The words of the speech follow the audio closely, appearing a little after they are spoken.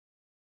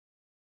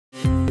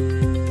Hi,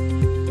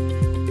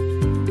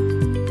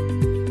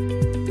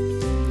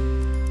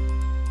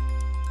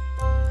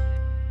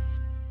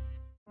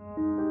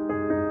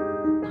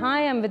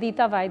 I'm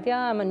Vidita Vaidya.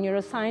 I'm a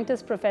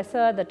neuroscientist professor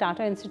at the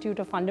Tata Institute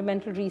of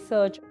Fundamental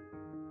Research.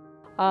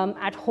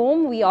 At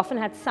home, we often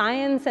had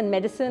science and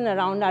medicine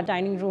around our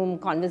dining room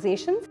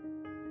conversations.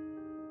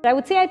 I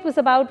would say it was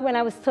about when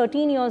I was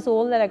 13 years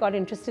old that I got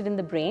interested in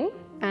the brain,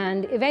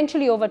 and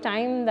eventually over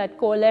time that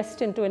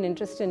coalesced into an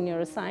interest in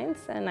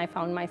neuroscience, and I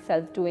found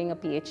myself doing a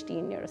PhD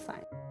in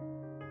neuroscience.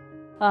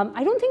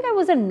 I don't think I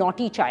was a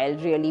naughty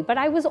child really, but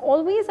I was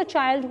always a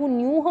child who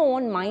knew her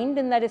own mind,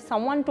 and that if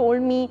someone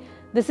told me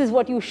this is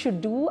what you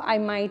should do, I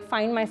might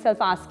find myself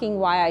asking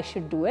why I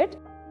should do it.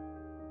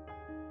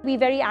 We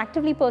very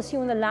actively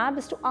pursue in the lab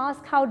is to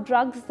ask how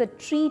drugs that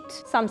treat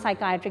some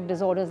psychiatric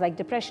disorders like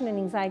depression and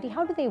anxiety,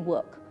 how do they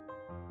work?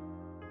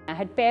 I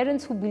had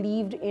parents who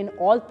believed in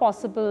all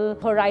possible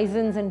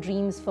horizons and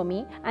dreams for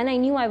me, and I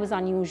knew I was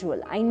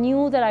unusual. I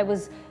knew that I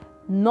was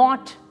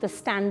not the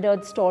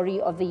standard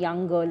story of the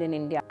young girl in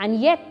India. And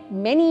yet,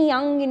 many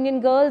young Indian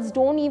girls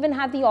don't even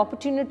have the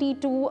opportunity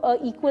to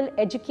equal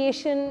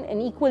education, an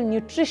equal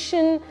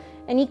nutrition,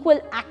 an equal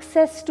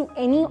access to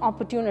any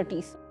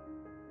opportunities.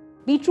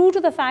 Be true to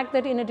the fact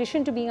that in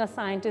addition to being a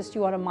scientist,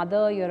 you are a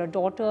mother, you're a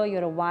daughter,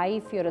 you're a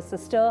wife, you're a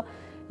sister.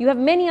 You have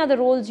many other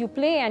roles you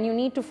play, and you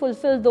need to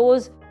fulfill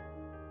those.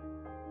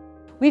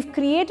 We've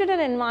created an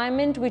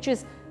environment which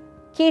is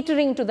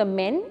catering to the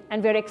men,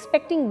 and we're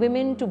expecting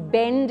women to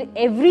bend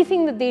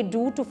everything that they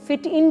do to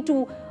fit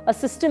into a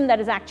system that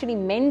is actually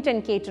meant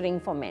and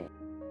catering for men.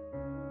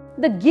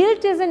 The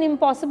guilt is an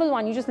impossible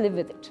one, you just live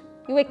with it.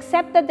 You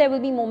accept that there will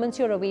be moments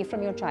you're away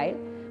from your child,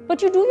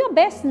 but you do your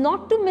best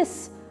not to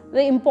miss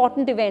the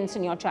important events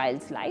in your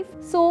child's life.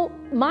 So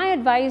my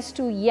advice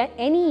to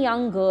any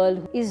young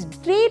girl is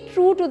stay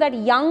true to that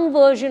young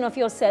version of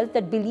yourself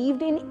that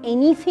believed in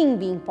anything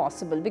being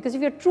possible, because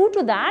if you're true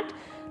to that,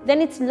 then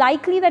it's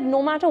likely that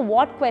no matter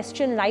what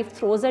question life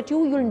throws at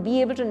you, you'll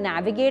be able to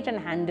navigate and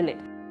handle it.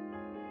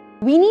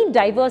 We need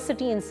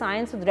diversity in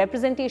science with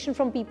representation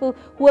from people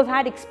who have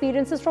had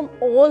experiences from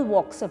all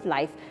walks of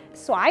life.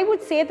 So I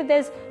would say that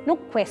there's no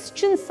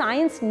question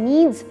science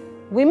needs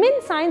women,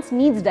 science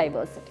needs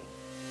diversity.